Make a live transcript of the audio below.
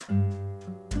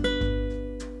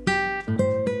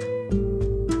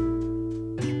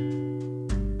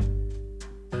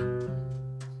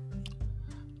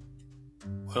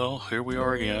here we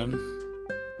are again.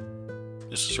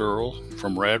 This is Earl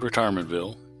from Rad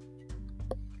Retirementville.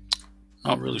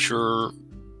 Not really sure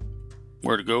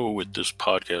where to go with this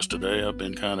podcast today. I've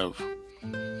been kind of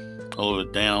a little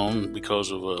bit down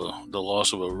because of the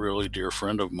loss of a really dear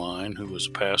friend of mine who was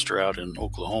a pastor out in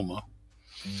Oklahoma.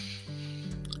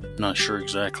 Not sure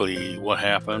exactly what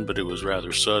happened, but it was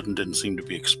rather sudden, didn't seem to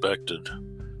be expected.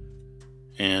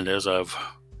 And as I've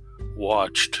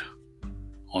watched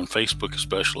on Facebook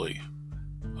especially,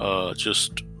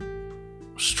 just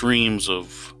streams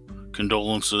of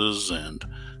condolences and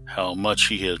how much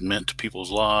he had meant to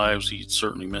people's lives. He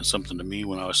certainly meant something to me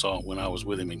when I was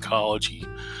with him in college. He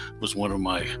was one of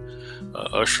my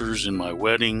ushers in my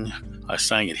wedding. I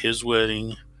sang at his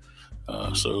wedding.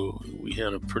 So we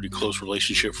had a pretty close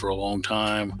relationship for a long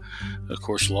time. Of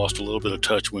course, lost a little bit of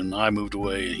touch when I moved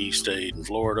away and he stayed in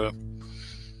Florida.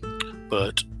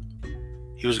 But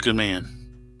he was a good man.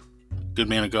 Good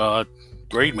man of God.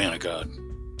 Great man of God.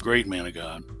 Great man of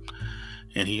God.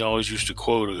 And he always used to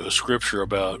quote a scripture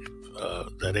about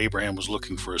that Abraham was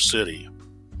looking for a city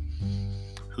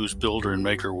whose builder and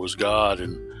maker was God.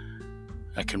 And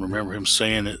I can remember him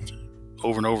saying it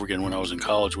over and over again when I was in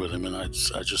college with him. And I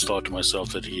just thought to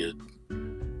myself that he had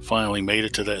finally made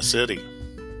it to that city.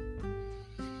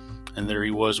 And there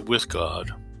he was with God.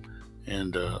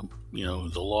 And, the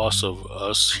loss of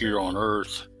us here on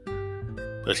earth,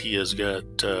 but he has got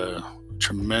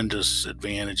tremendous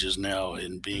advantages now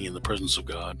in being in the presence of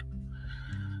God.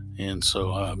 And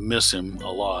so I miss him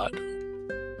a lot.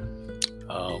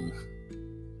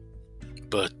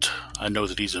 But I know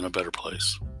that he's in a better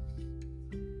place.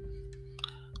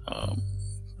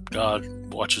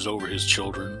 God watches over his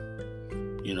children.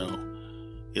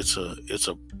 It's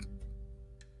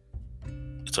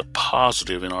a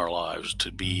positive in our lives to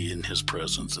be in his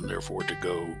presence and therefore to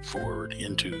go forward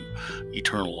into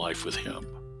eternal life with him.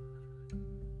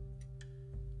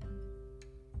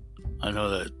 I know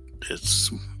that it's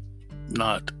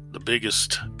not the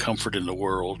biggest comfort in the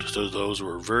world to those who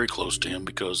are very close to him,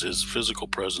 because his physical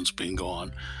presence being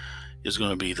gone is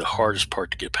going to be the hardest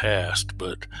part to get past.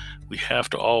 But we have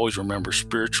to always remember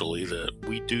spiritually that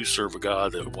we do serve a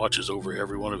God that watches over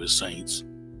every one of his saints,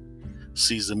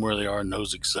 sees them where they are, and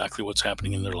knows exactly what's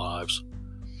happening in their lives.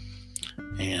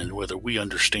 And whether we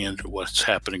understand what's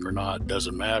happening or not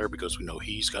doesn't matter, because we know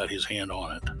he's got his hand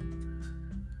on it.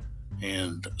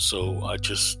 And so I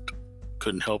just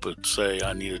couldn't help but say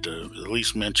I needed to at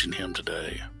least mention him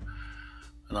today.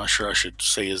 I'm not sure I should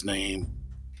say his name,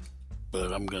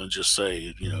 but I'm going to just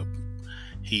say,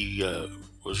 he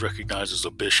was recognized as a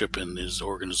bishop in his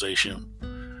organization.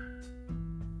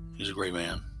 He's a great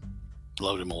man.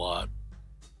 Loved him a lot.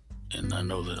 And I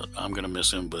know that I'm going to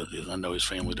miss him, but I know his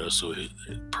family does. So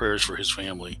prayers for his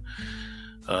family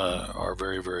are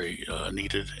very, very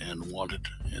needed and wanted,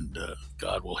 and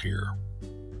God will hear.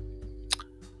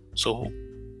 So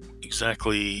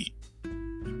exactly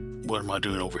what am I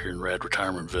doing over here in Rad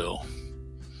Retirementville?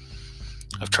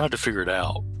 I've tried to figure it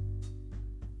out.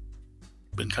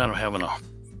 Been kind of having a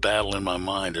battle in my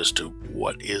mind as to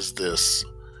what is this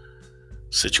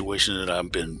situation that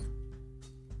I've been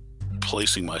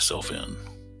placing myself in.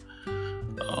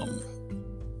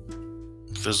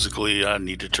 Physically, I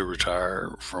needed to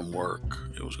retire from work.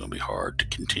 It was going to be hard to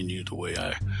continue the way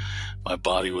my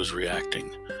body was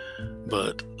reacting.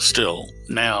 But still,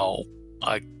 now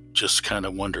I just kind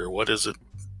of wonder, what is it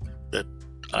that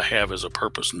I have as a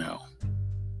purpose now?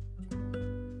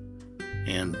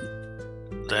 And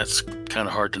that's kind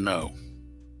of hard to know.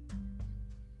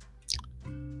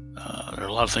 There are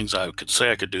a lot of things I could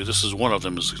say I could do. This is one of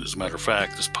them, as a matter of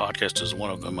fact. This podcast is one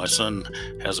of them. My son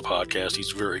has a podcast. He's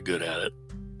very good at it.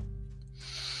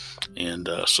 And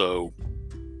so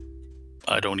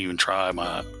I don't even try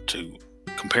to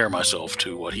compare myself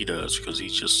to what he does, because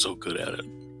he's just so good at it.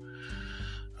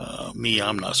 Me,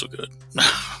 I'm not so good.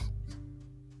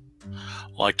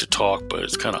 Like to talk, but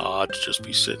it's kind of odd to just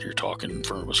be sitting here talking in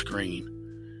front of a screen.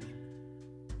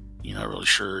 You're not really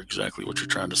sure exactly what you're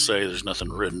trying to say. There's nothing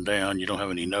written down. You don't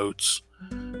have any notes.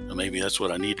 Maybe that's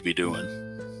what I need to be doing.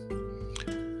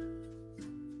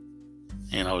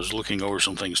 And I was looking over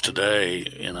some things today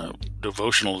in a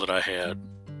devotional that I had.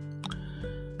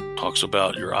 Talks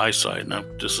about your eyesight. Now,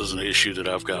 this is an issue that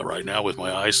I've got right now with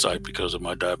my eyesight because of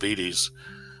my diabetes.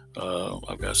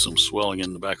 I've got some swelling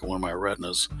in the back of one of my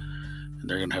retinas, and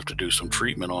they're going to have to do some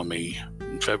treatment on me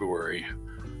in February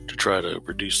to try to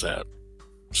reduce that,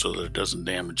 so that it doesn't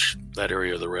damage that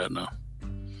area of the retina.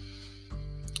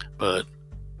 But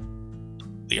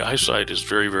the eyesight is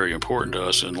very, very important to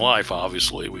us in life,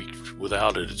 obviously.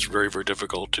 Without it, it's very, very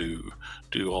difficult to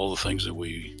do all the things that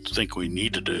we think we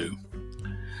need to do.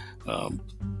 Um,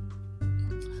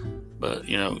 but,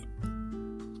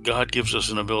 God gives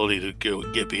us an ability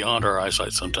to get beyond our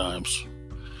eyesight sometimes.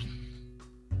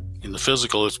 In the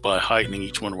physical, it's by heightening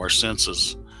each one of our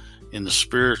senses. In the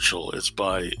spiritual, it's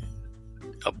by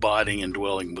abiding and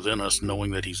dwelling within us,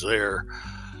 knowing that He's there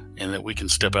and that we can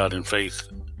step out in faith,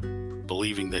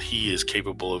 believing that He is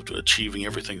capable of achieving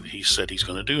everything that He said He's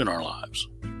going to do in our lives.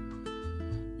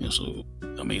 So,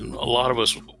 a lot of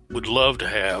us would love to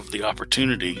have the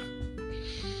opportunity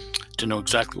to know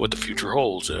exactly what the future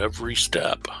holds at every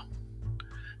step.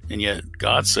 And yet,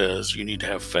 God says you need to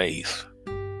have faith.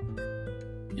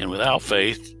 And without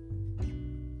faith,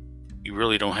 you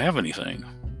really don't have anything.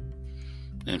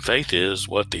 And faith is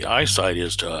what the eyesight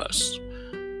is to us.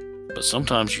 But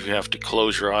sometimes you have to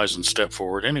close your eyes and step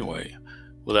forward anyway,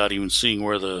 without even seeing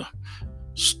where the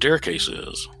staircase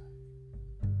is,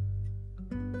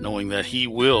 knowing that He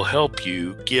will help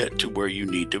you get to where you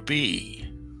need to be.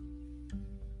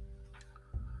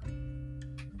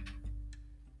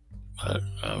 But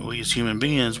we as human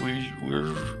beings,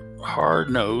 we're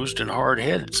hard-nosed and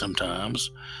hard-headed sometimes,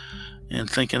 and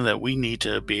thinking that we need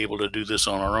to be able to do this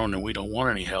on our own and we don't want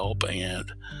any help,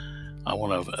 and I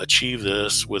want to achieve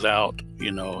this without,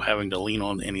 having to lean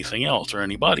on anything else or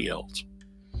anybody else.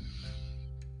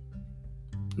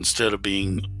 Instead of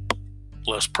being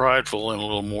less prideful and a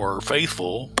little more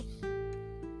faithful,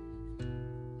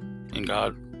 and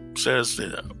God says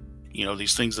that,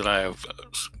 these things that I have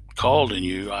called in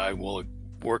you, I will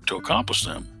work to accomplish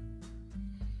them.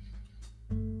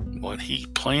 What He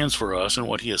plans for us and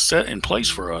what He has set in place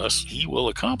for us, He will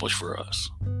accomplish for us.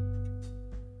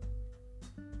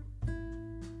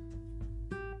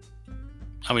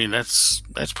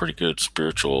 That's pretty good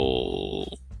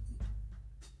spiritual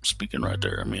speaking right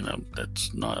there.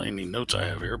 That's not any notes I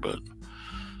have here, but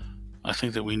I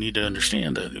think that we need to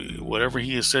understand that whatever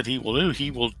He has said He will do,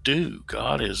 He will do.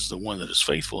 God is the one that is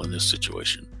faithful in this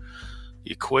situation.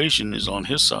 The equation is on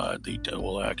His side.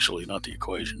 Not the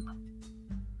equation.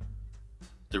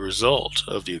 The result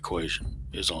of the equation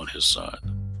is on His side.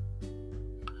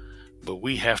 But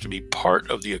we have to be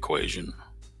part of the equation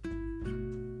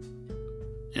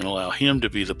and allow Him to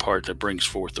be the part that brings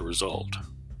forth the result.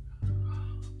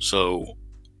 So,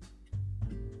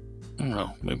 I don't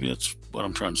know, maybe that's what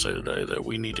I'm trying to say today, that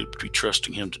we need to be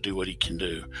trusting Him to do what He can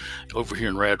do. Over here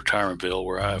in Rad Retirementville,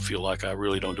 where I feel like I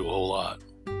really don't do a whole lot,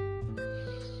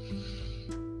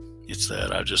 it's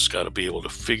that I just got to be able to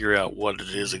figure out what it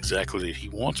is exactly that He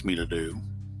wants me to do,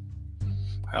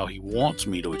 how He wants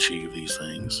me to achieve these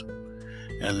things,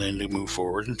 and then to move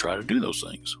forward and try to do those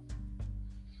things.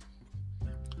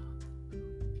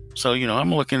 So,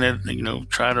 I'm looking at,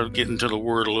 try to get into the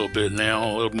Word a little bit now,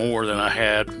 a little more than I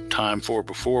had time for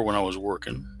before when I was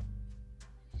working.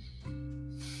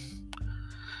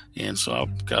 And so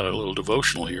I've got a little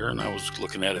devotional here, and I was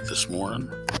looking at it this morning.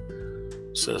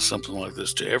 It says something like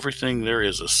this: to everything there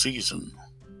is a season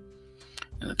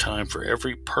and a time for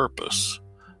every purpose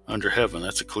under heaven.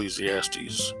 That's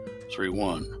Ecclesiastes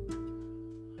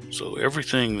 3:1. So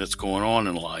everything that's going on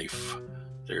in life,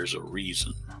 there's a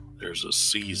reason. There's a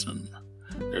season.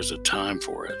 There's a time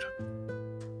for it.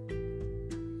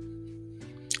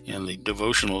 And the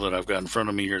devotional that I've got in front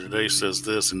of me here today says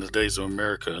this: in the days of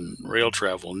America and rail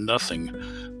travel, nothing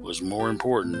was more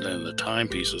important than the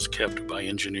timepieces kept by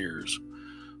engineers.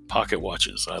 Pocket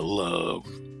watches. I love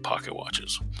pocket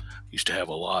watches. Used to have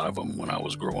a lot of them when I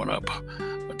was growing up.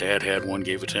 My dad had one,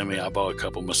 gave it to me. I bought a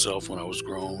couple myself when I was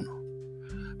grown.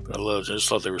 But I just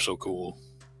thought they were so cool.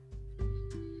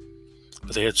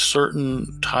 But they had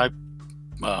certain type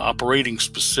operating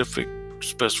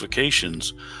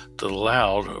specifications that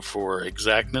allowed for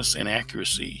exactness and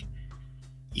accuracy,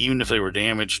 even if they were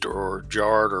damaged or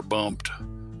jarred or bumped,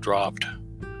 dropped.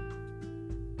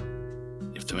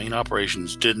 If the main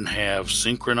operations didn't have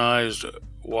synchronized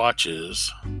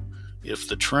watches, if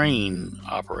the train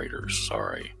operators,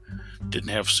 didn't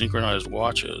have synchronized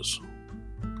watches,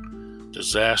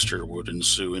 disaster would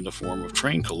ensue in the form of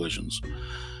train collisions.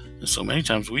 And so many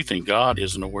times we think God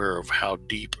isn't aware of how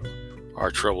deep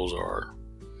our troubles are.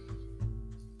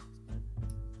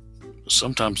 But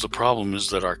sometimes the problem is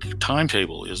that our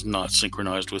timetable is not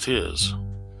synchronized with His.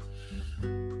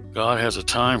 God has a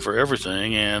time for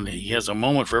everything, and He has a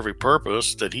moment for every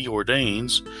purpose that He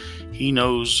ordains. He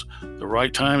knows the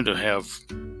right time to have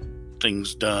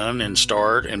things done and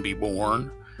start and be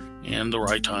born, and the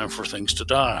right time for things to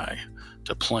die,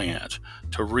 to plant,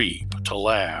 to reap, to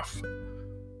laugh,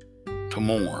 to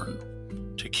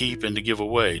mourn, to keep and to give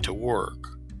away, to work,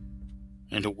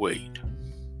 and to wait.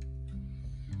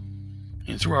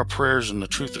 And through our prayers and the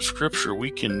truth of Scripture, we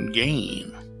can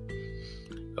gain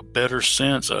a better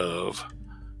sense of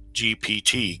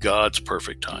GPT, God's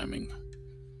perfect timing.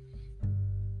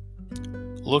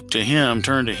 Look to Him,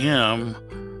 turn to Him,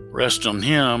 rest on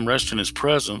Him, rest in His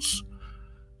presence,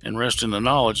 and rest in the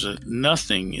knowledge that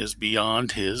nothing is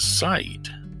beyond His sight.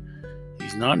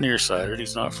 He's not nearsighted,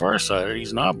 He's not farsighted,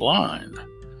 He's not blind.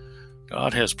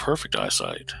 God has perfect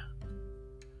eyesight.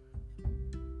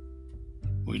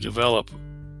 We develop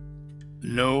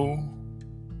no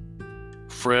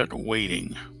fret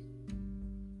waiting.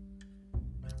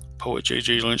 Poet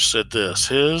J.J. Lynch said this: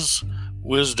 His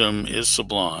wisdom is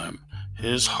sublime,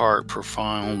 His heart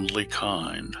profoundly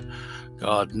kind.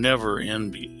 God never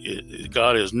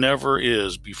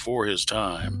is before His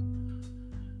time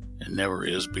and never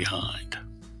is behind.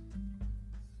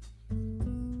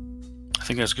 I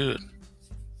think that's good.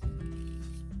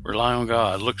 Rely on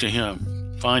God, look to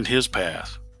Him, find His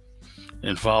path,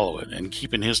 and follow it, and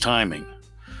keep in His timing.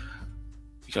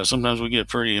 Because sometimes we get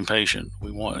pretty impatient.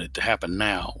 We want it to happen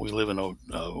now. We live in a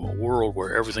world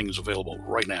where everything is available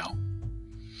right now.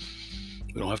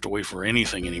 We don't have to wait for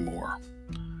anything anymore.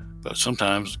 But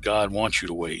sometimes God wants you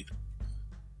to wait.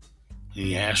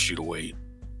 He asks you to wait.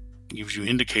 He gives you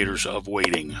indicators of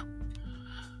waiting.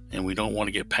 And we don't want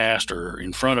to get past or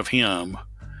in front of Him.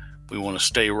 We want to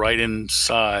stay right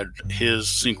inside His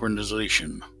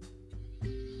synchronization,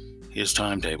 His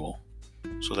timetable,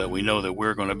 so that we know that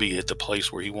we're going to be at the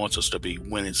place where He wants us to be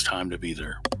when it's time to be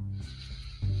there.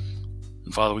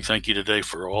 And Father, we thank You today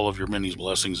for all of Your many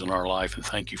blessings in our life, and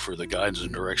thank You for the guidance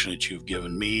and direction that You've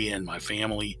given me and my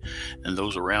family and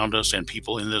those around us and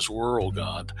people in this world,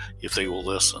 God, if they will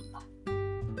listen.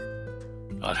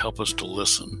 God, help us to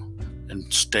listen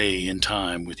and stay in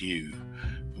time with You.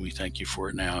 We thank You for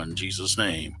it now in Jesus'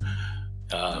 name.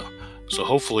 So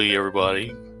hopefully,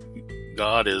 everybody,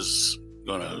 God is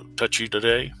going to touch you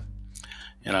today,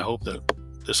 and I hope that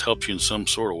this helps you in some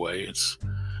sort of way. It's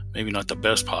maybe not the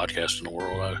best podcast in the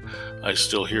world. I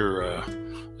still hear a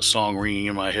song ringing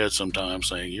in my head sometimes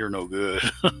saying, "You're no good."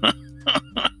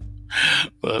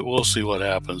 But we'll see what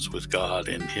happens with God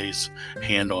and His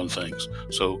hand on things.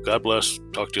 So God bless.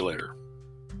 Talk to you later.